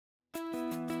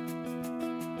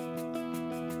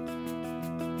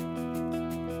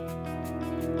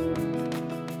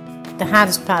The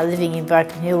hardest part of living in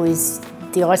Broken Hill is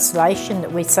the isolation,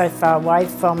 that we're so far away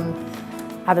from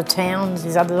other towns.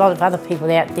 There's a lot of other people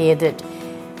out there that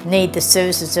need the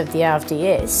services of the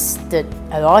RFDS that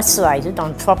are isolated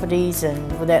on properties,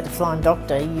 and without the flying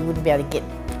doctor you wouldn't be able to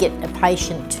get a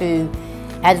patient to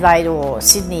Adelaide or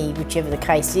Sydney, whichever the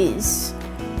case is,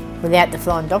 without the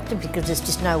flying doctor, because there's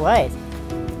just no way.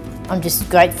 I'm just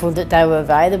grateful that they were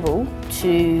available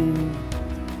to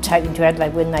take me to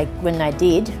Adelaide when they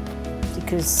did,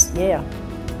 because yeah,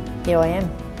 here I am,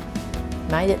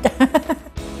 made it.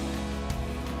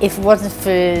 If it wasn't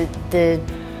for the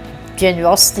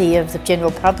generosity of the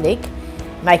general public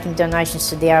making donations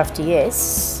to the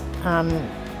RFDS,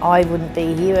 I wouldn't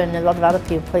be here, and a lot of other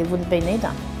people probably wouldn't be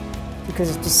neither,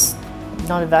 because it's just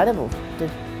not available.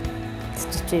 It's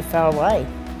just too far away.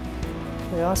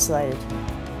 We're isolated.